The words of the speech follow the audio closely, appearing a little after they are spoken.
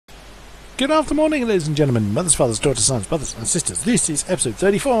Good afternoon, ladies and gentlemen, mothers, fathers, daughters, sons, brothers and sisters. This is episode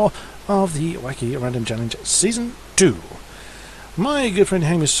 34 of the Wacky Random Challenge Season 2. My good friend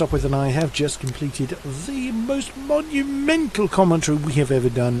Hamish Sopwith and I have just completed the most monumental commentary we have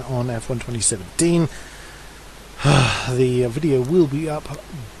ever done on F1 2017. The video will be up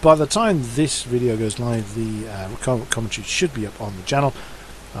by the time this video goes live. The commentary should be up on the channel.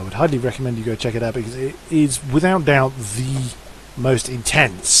 I would highly recommend you go check it out because it is without doubt the most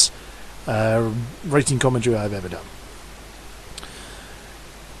intense racing commentary I've ever done.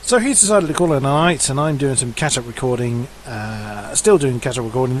 So he's decided to call it a night, and I'm doing some catch-up recording. Still doing catch-up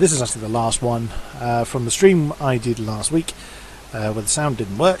recording. This is actually the last one from the stream I did last week, where the sound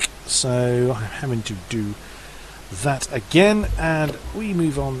didn't work, so I'm having to do that again, and we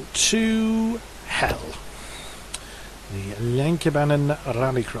move on to Hell, the Lankabannen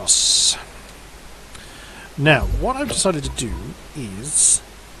Rallycross. Now, what I've decided to do is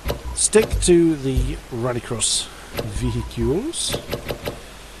stick to the Rallycross vehicles,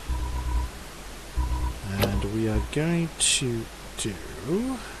 and we are going to do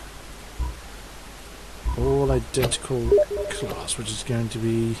all identical class, which is going to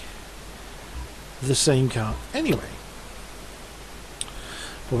be the same car anyway.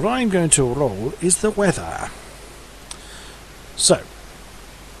 But what I'm going to roll is the weather. So,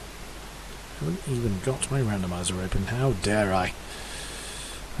 I haven't even got my randomizer open, how dare I?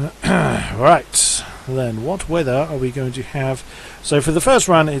 Right, then what weather are we going to have? So for the first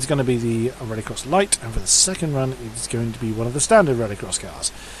run it's going to be the Rallycross Light, and for the second run it's going to be one of the standard Rallycross cars,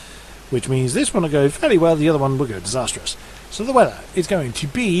 which means this one will go fairly well, the other one will go disastrous. So the weather is going to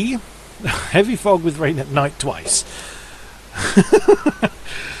be heavy fog with rain at night twice.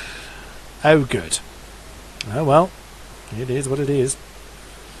 Oh good. Oh well, it is what it is.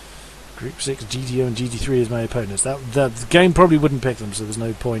 Group 6, GTO and GT3 as my opponents. The game probably wouldn't pick them, so there's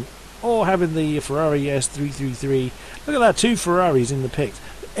no point. Or having the Ferrari S333. Look at that, 2 Ferraris in the picks.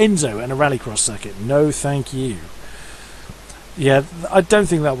 Enzo and a Rallycross circuit. No thank you. Yeah, I don't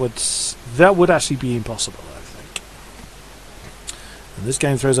think that would actually be impossible, I think. And this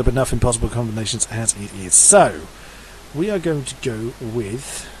game throws up enough impossible combinations as it is. So, we are going to go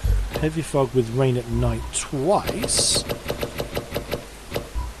with heavy fog with rain at night twice.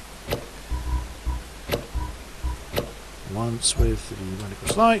 Once with the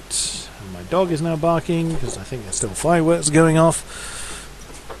Rallycross Light, and my dog is now barking because I think there's still fireworks going off,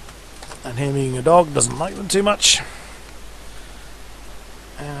 and him being a dog doesn't like them too much.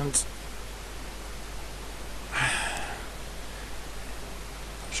 And I'm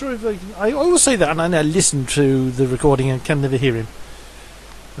sure if I always say that, and I now listen to the recording and can never hear him,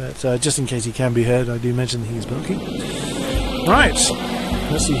 but just in case he can be heard, I do mention that he is barking. Right,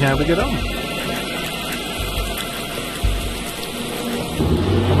 let's see how we get on.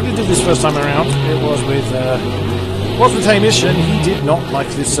 When I did this first time around, it was with Hamish, and he did not like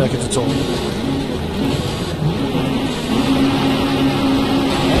this circuit at all.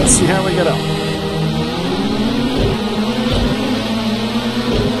 Let's see how we get on.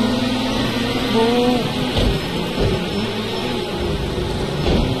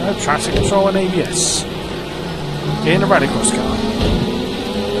 Traction control and ABS in a Rallycross car.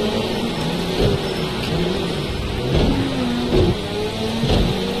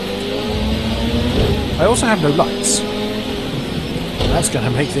 I also have no lights. That's going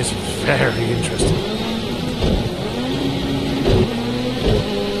to make this very interesting.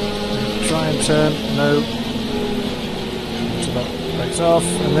 Try and turn. No. So that breaks off.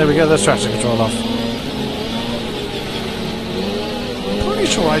 And there we go, there's traction control off. Pretty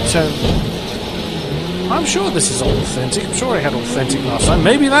sure I turned. I'm sure this is authentic. I'm sure I had authentic last time.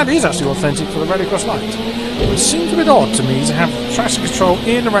 Maybe that is actually authentic for the Rallycross Light. It seems a bit odd to me to have traction control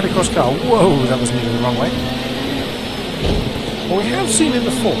in a Rallycross car. Whoa, that was moving the wrong way. Well, we have seen it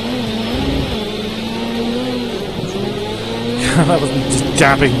before. That was me just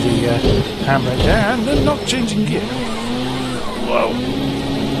dabbing the handbrake there and then not changing gear. Whoa.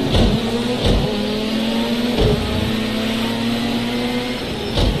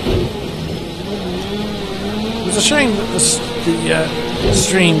 It was a shame that the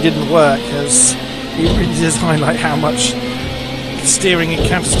stream didn't work, as it really does highlight how much steering and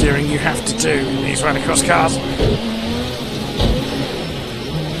counter steering you have to do in these Rallycross cars.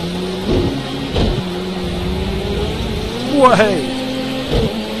 Way!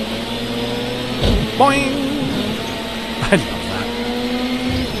 Boing! I love that.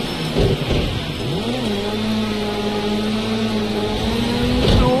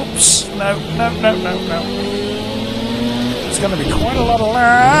 Oops! No. It's going to be quite a lot of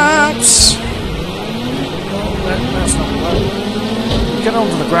laps. Oh, that's not right. you get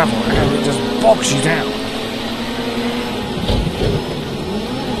onto the gravel and it just bogs you down.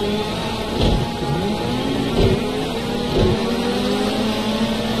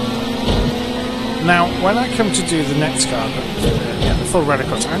 Now, when I come to do the next car, the full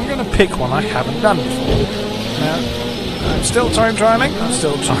rallycross, I'm going to pick one I haven't done before. Now, I'm still time trialing. At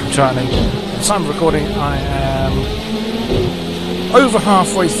the time of recording, I am over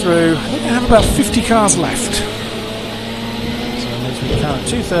halfway through. I think I have about 50 cars left. So that makes me count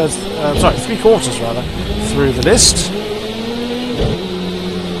 3/4 rather, through the list.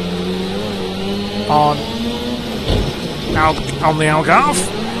 On the Algarve.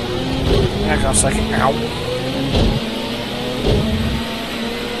 Algarve second. Ow.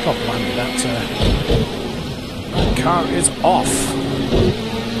 God blimey, that car is off.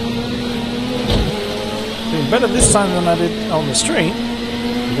 Doing better this time than I did on the street.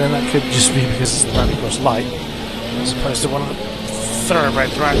 But then that could just be because it's the rallycross light, as opposed to one of the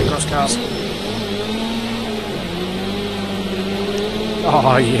thoroughbred rallycross cars.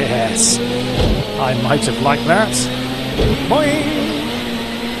 Oh yes, I might have liked that. Boing!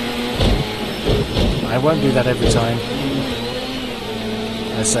 I won't do that every time.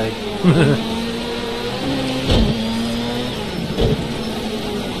 I say.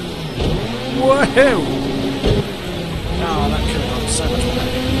 Whoa! Oh, that could have gone so much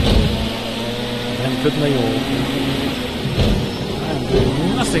better. Then couldn't they all? I'm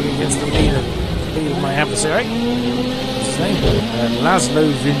doing nothing against the lead of my adversary. What's his name? Laszlo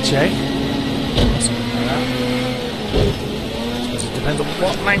Vince. Something like that. I suppose it depends on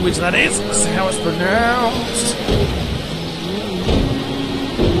what language that is. Let's see how it's pronounced.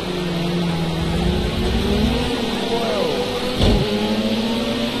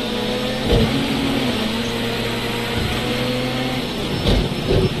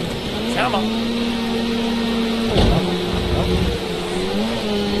 Come on.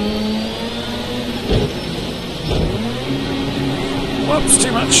 Whoops,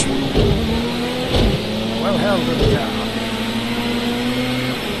 too much. Well held in the car.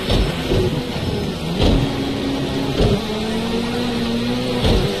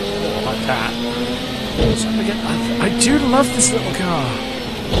 Like that. So again, I do love this little car.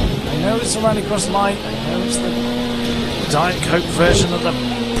 I know it's a rallycross light. I know it's the Diet Coke version of the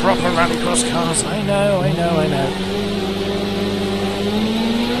proper rallycross cars. I know.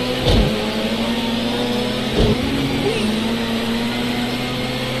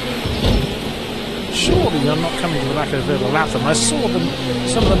 Surely you're not coming to the back of the field to lap them. I saw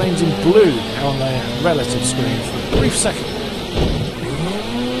some of the names in blue on the relative screen for a brief second. I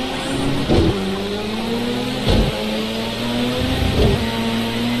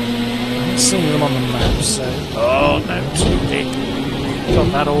haven't seen them on the map, so... Oh, no, too big.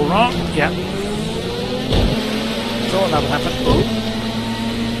 Got that all wrong. Yeah. Thought that would happen. Ooh.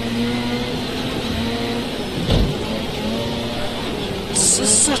 This is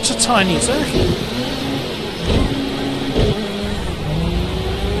such a tiny circuit.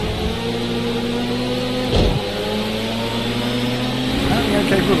 Apparently I'm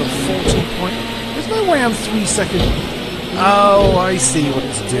capable of 14 point. There's no way I'm 3 seconds. Oh, I see what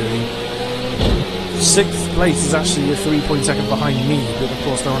it's doing. 6th place is actually a 3 second behind me, but of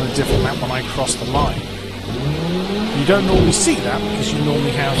course they're on a different map when I cross the line. You don't normally see that because you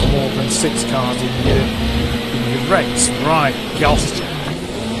normally have more than 6 cars in your race. Right, gotcha.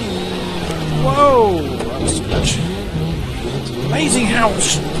 Whoa, that was too much. It's amazing how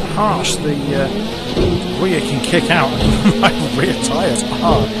harsh the rear can kick out. My rear tyres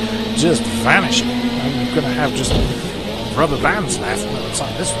are just vanishing. I'm going to have just rubber bands left by the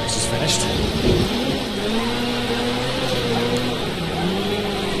time this race is finished.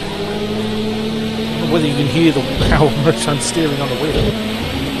 Whether you can hear how much I'm steering on the wheel.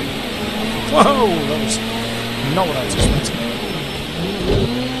 Whoa, that was not what I was expecting.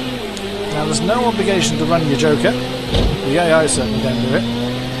 Now there's no obligation to run your Joker. The AI certainly don't do it.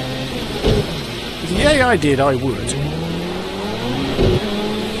 If the AI did, I would.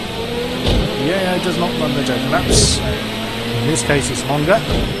 The AI does not run the Joker laps. In this case it's longer.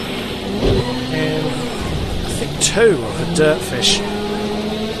 And I think 2 of the Dirtfish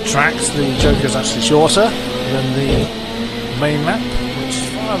tracks, the Joker's actually shorter than the main map, which as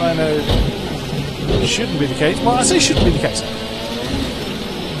far as I know shouldn't be the case. Well, I say shouldn't be the case.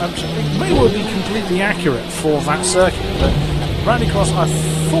 It may well be completely accurate for that circuit, but Rallycross, I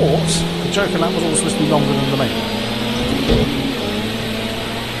thought the Joker lap was always supposed to be longer than the main lap.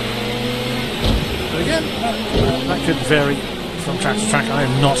 But again, that could vary from track to track. I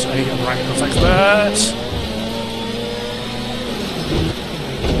am not a Rallycross expert.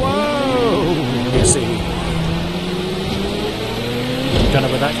 Whoa! You see. Don't know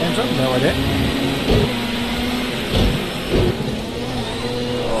where that came from, no idea.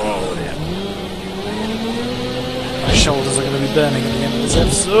 Oh dear. My shoulders are going to be burning at the end of this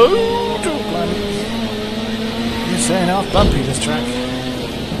episode. It's saying how bumpy this track.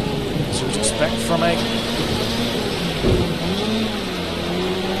 As you would expect from a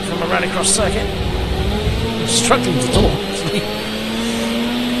rallycross circuit. I'm struggling to talk, actually.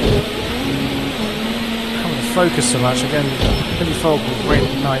 Focus so much again. Heavy fog with rain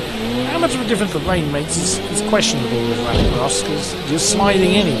at night. How much of a difference the rain makes is questionable with rallycross because you're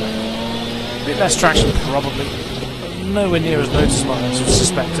sliding anyway. A bit less traction probably, but nowhere near as noticeable as you'd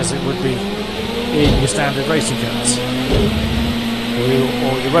suspect as it would be in your standard racing cars or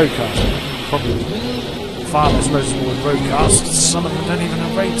your road cars. Probably far less noticeable with road cars. Some of them don't even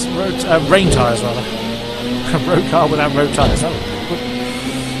have rain tyres rather. A road car without road tyres.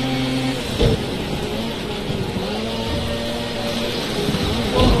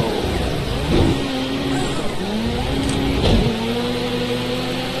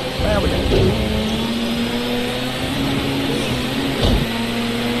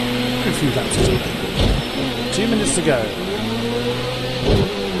 A few laps to do. 2 minutes to go.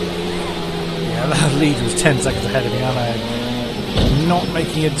 Yeah, that lead was 10 seconds ahead of me, and I'm not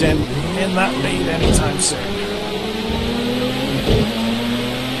making a dent in that lead anytime soon.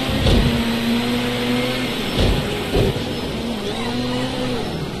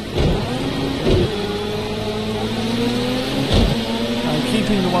 I'm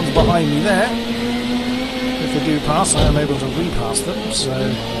keeping the ones behind me there. If they do pass, I am able to repass them,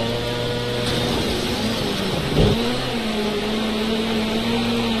 so...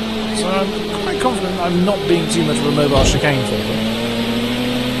 So I'm quite confident I'm not being too much of a mobile chicane for them.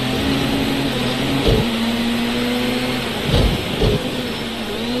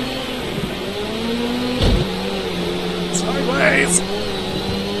 Sideways!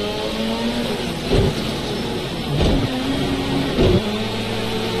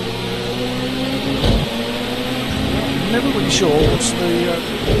 I'm never really sure what's the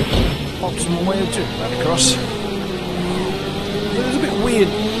optimal way of doing rallycross. It's a bit weird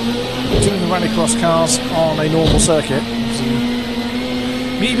doing the rallycross cars on a normal circuit. So,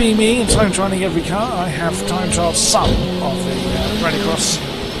 me being me and time trialing every car, I have time trialed some of the rallycross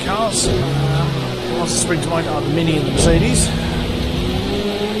cars. The ones that spring to mind are the Mini and the Mercedes.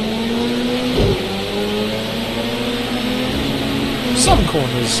 Some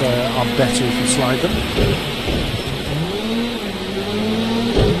corners are better if you slide them.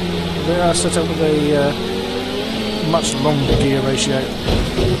 They are set up with a much longer gear ratio,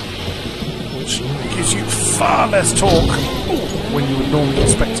 which gives you far less torque when you would normally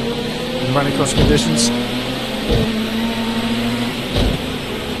expect it in rallycross conditions.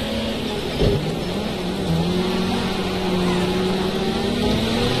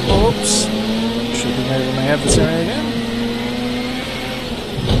 Oops, tripping over my adversary again.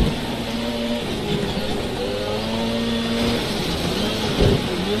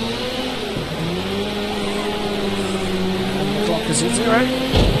 Is it zero?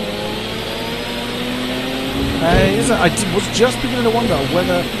 I was just beginning to wonder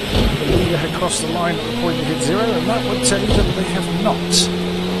whether the leader had crossed the line at the point it hit zero, and that would tell you that they have not.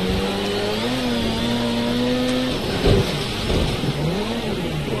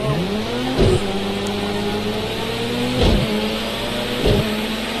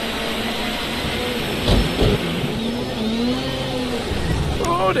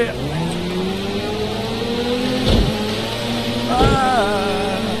 Oh dear.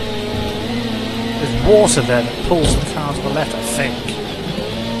 There's water there that pulls the car to the left, I think.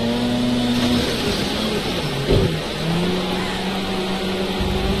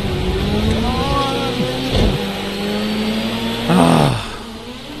 Come on!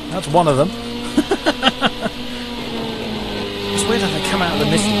 That's one of them. It's weird how they come out of the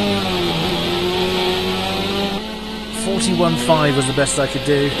misty. 41.5 was the best I could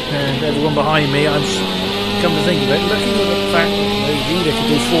do, and everyone behind me, I'm come to think of it, looking at the fact that the leader could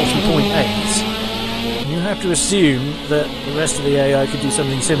do 40.8, you have to assume that the rest of the AI could do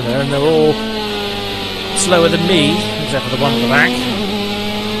something similar, and they're all slower than me, except for the one at the back.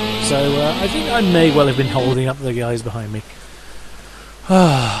 So I think I may well have been holding up the guys behind me.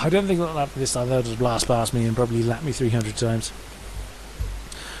 I don't think that'll happen this time. They'll just blast past me and probably lap me 300 times.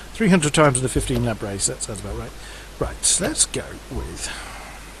 300 times in a 15-lap race, that sounds about right. Right, let's go with...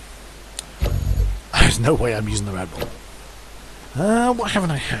 There's no way I'm using the Red Bull. What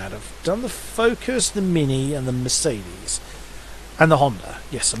haven't I had? I've done the Focus, the Mini, and the Mercedes. And the Honda.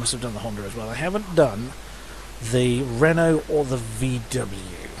 Yes, I must have done the Honda as well. I haven't done the Renault or the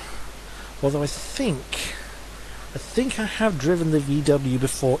VW. Although I think I think I have driven the VW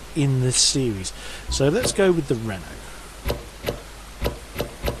before in this series. So let's go with the Renault.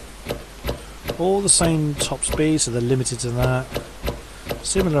 All the same top speed, so they're limited to that.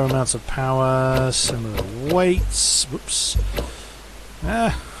 Similar amounts of power, similar weights. Whoops.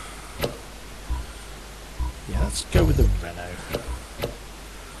 Yeah, let's go with the Renault.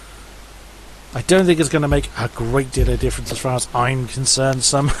 I don't think it's going to make a great deal of difference as far as I'm concerned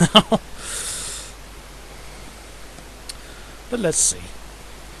somehow. But let's see.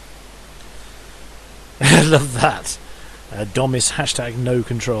 I love that. Domis hashtag no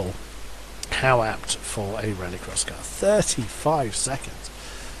control. How apt for a rallycross car. 35 seconds.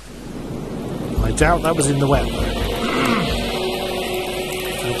 I doubt that was in the wet.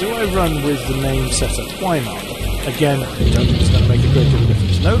 So do I run with the main setup? Why not? Again, I don't think it's going to make a great deal of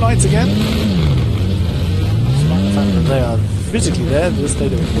difference. No lights again. Despite the fact that they are physically there, this they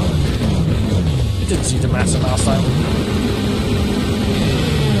don't work. It didn't seem to matter last time.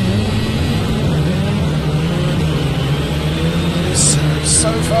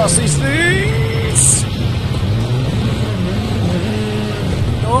 So fast, these things!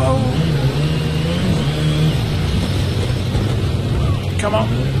 Oh! Come on!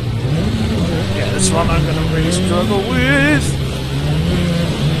 Yeah, this one I'm going to really struggle with.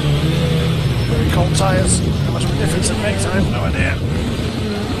 Very cold tyres. How much of a difference it makes, I have no idea.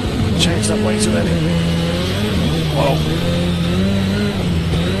 Changed that way too early. Whoa!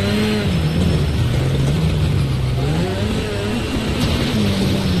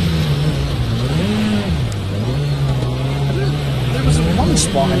 One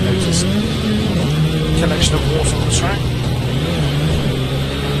spot I noticed collection of water on the track.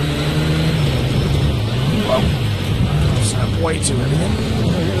 Well, just way too early.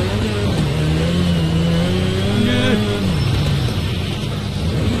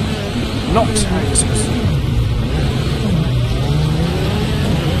 Not how you're supposed to do.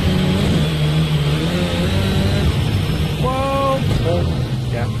 Whoa! Oh,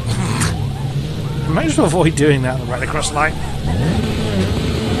 yeah. Managed to avoid doing that on the rallycross line.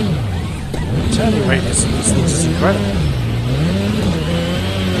 Turning radius of these things is incredible.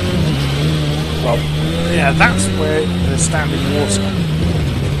 Well, yeah, that's where the standing water,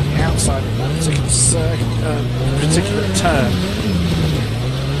 the outside of that particular turn.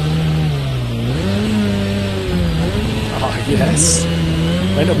 Ah, yes.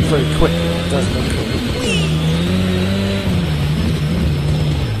 May not be very quick, but it does look cool.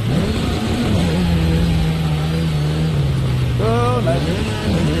 Oh, no.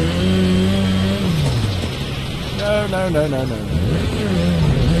 No.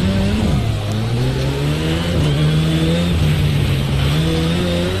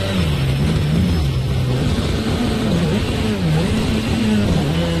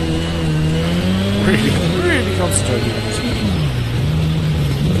 Really concentrating on this.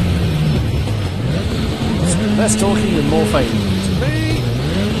 Less talking and more fading. To me.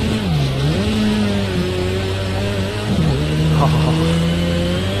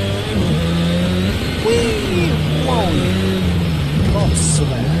 Whee! Whoa! Lots of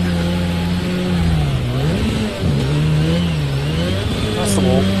air. That's the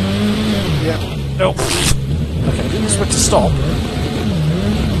wall. Yeah. Nope. Okay, I didn't expect to stop.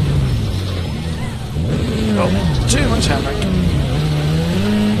 Oh, too much handbrake.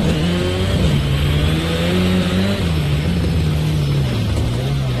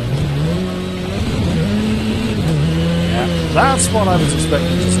 Yeah, that's what I was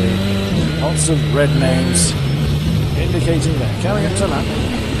expecting to see. Lots of red names indicating they're coming up to lap.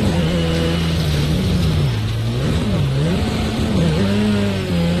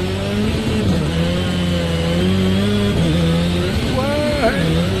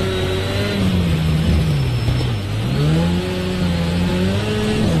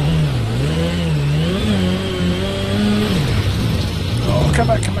 Oh, come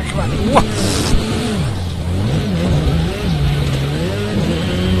back. Whoa.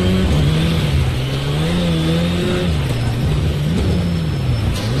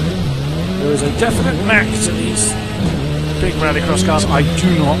 There is a definite knack to these big rallycross cars I do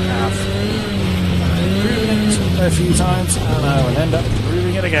not have. I've proven it a few times and I will end up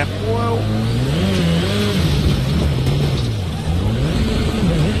proving it again. Whoa!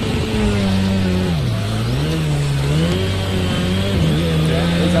 Yeah,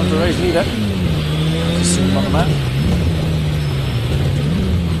 here comes the race leader. Just see him on the map.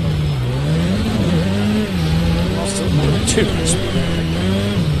 Lost a little bit too much speed.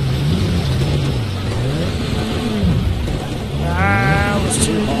 Ah, it's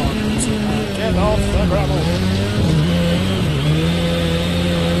too hard. Get off the gravel.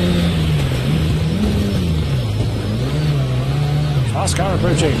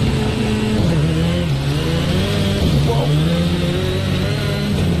 approaching. Whoa.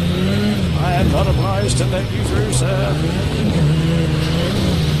 I am not obliged to let you through, sir.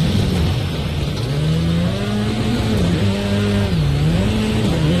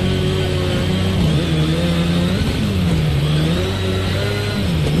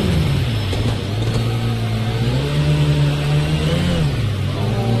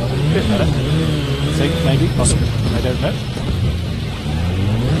 A bit better. I think, maybe, possibly. I don't know.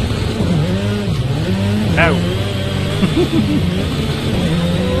 No.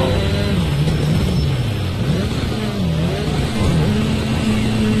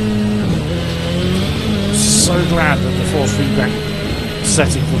 So glad that the force feedback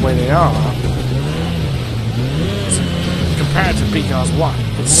settings the way they are. Compared to P-Cars 1,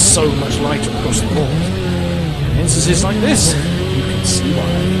 it's so much lighter across the board. In instances like this, you can see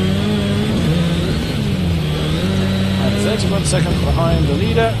why. I'm 31 seconds behind the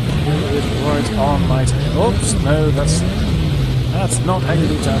leader, who is right on my tail. Oops, no, that's not how you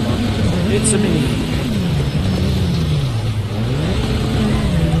do time on. It's a mini.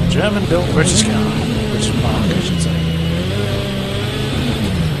 German-built British car. British mark, I should say.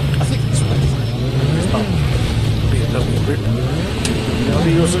 I think that's right. It's not BMW Britain.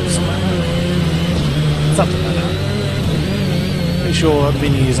 BMW or something like that. Something like that. Pretty sure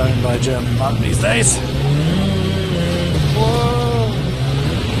Mini is owned by a German mark these days. Whoa!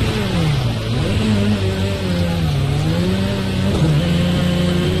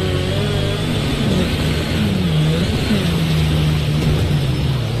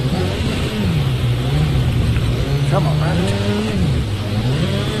 Come on, man.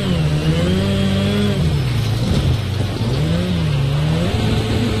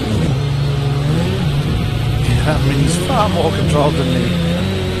 That Mini's far more controlled than me.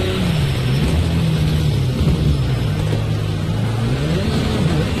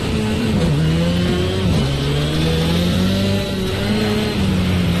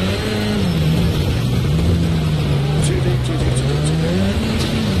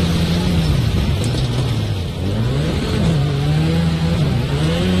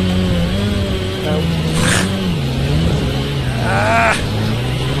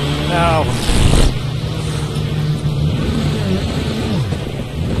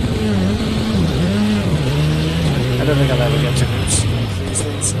 I don't think I'll ever get to grips with these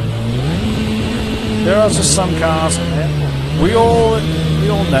things. There are just some cars, we all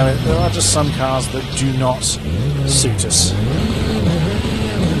know it, there are just some cars that do not suit us.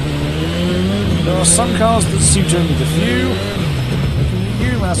 There are some cars that suit only the few.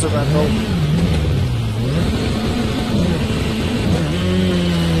 You, Master Randall.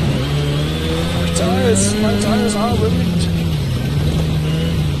 My tyres are ruined.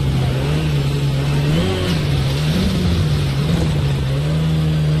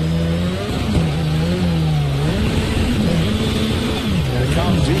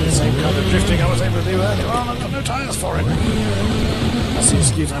 Do the same kind of drifting I was able to do earlier on. I've got no tyres for it. That's the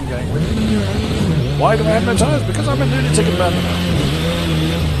excuse I'm going with. Why do I have no tyres? Because I'm a lunatic and burner.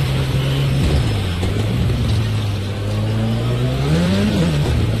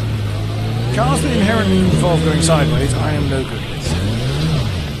 Cars that inherently involve going sideways, I am no good with.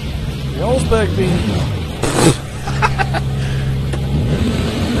 The Oldsberg being...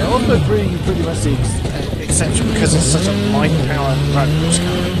 the Oldsberg being pretty much the exception because it's such a light-powered road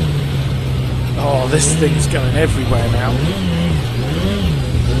car. Oh, this thing's going everywhere now.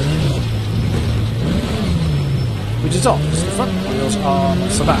 Which is odd, because the front wheels are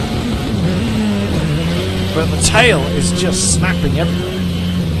not so bad. But the tail is just snapping everywhere.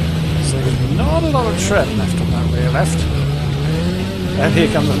 So there's not a lot of tread left on that rear left. And here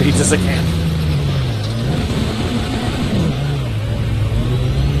come the leaders again.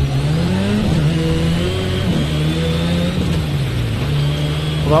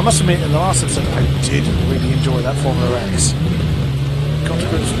 Well, I must admit, in the last episode, I did really enjoy that Formula X. Got to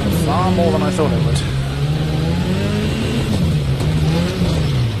grips with it far more than I thought I would.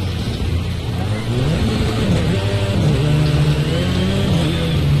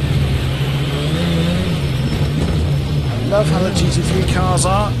 I love how the GT3 cars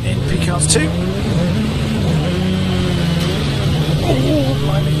are in P-Cars 2. Oh,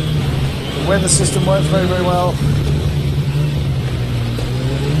 blimey. The weather system works very, very well.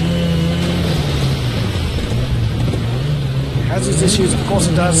 Has its issues, of course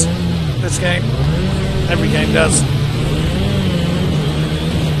it does. This game, every game does.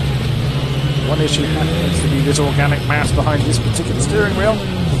 One issue happens to be this organic mass behind this particular steering wheel.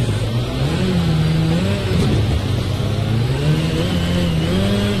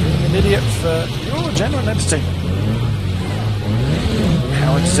 Being an idiot for your genuine entertainment.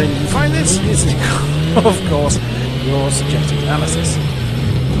 how entertaining you find this is, of course, your subjective analysis.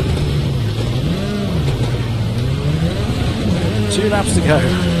 2 laps to go.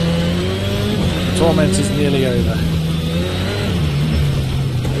 The torment is nearly over.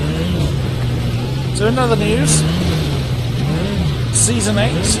 So in other news, Season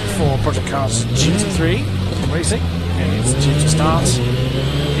 8 for Project Cars GT3 Racing is due to start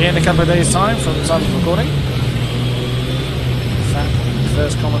in a couple of days' time from the time of recording. In fact, the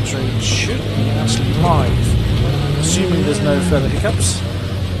first commentary should be actually live, assuming there's no further hiccups.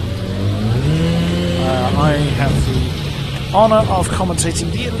 I have the honour of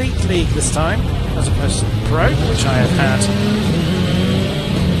commentating the Elite League this time, as opposed to the Pro, which I have had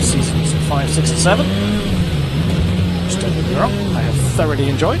seasons 5, 6 and 7. Just don't get me wrong, I have thoroughly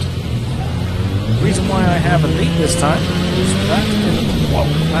enjoyed. The reason why I have Elite this time is that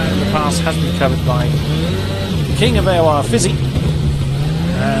in the past has been covered by the King of AOR Fizzy,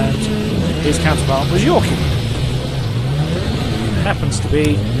 and his counterpart was Yorkie. He happens to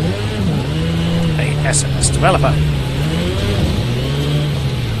be a SMS developer.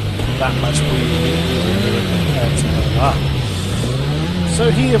 That much we So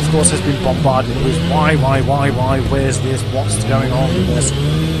he, of course, has been bombarded with why, where's this, what's going on with this,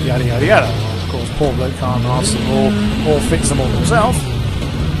 yada yada yada. Of course, poor bloke can't answer them all or fix them all himself.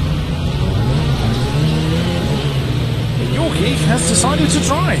 But Yorkie has decided to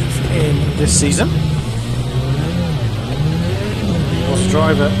drive in this season. He was a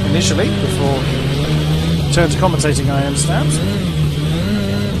driver initially before he turned to commentating, I understand.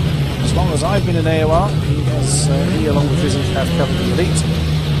 As long as I've been in AOR, he along with Fizzy have covered the Elite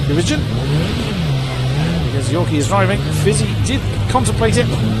division. Because Yorkie is driving, Fizzy did contemplate it,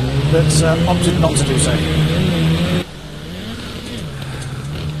 but opted not to do so.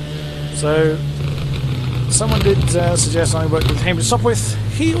 So, someone did suggest I work with Hamish Sopwith.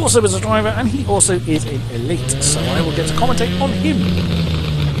 He also is a driver, and he also is in Elite, so I will get to commentate on him.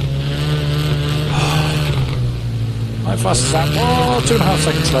 How fast is that? Oh, 2.5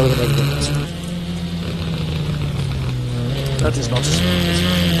 seconds slower than everything else. That is not as good.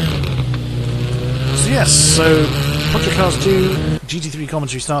 So yes, so Project Cars 2 GT3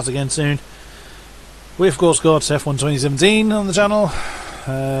 commentary starts again soon. We of course got F1 2017 on the channel.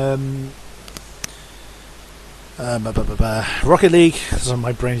 Rocket League. So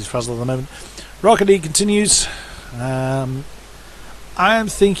my brain is frazzled at the moment. Rocket League continues. I am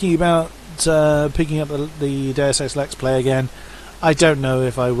thinking about picking up the Deus Ex Lex play again. I don't know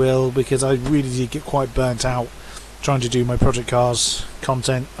if I will, because I really did get quite burnt out trying to do my Project Cars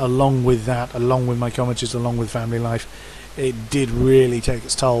content along with that, along with my commentaries, along with family life. It did really take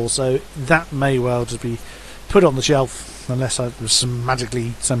its toll, so that may well just be put on the shelf unless I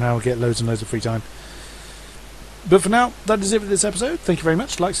magically somehow get loads and loads of free time. But for now, that is it for this episode. Thank you very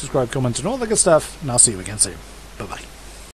much. Like, subscribe, comment and all that good stuff, and I'll see you again soon. Bye bye.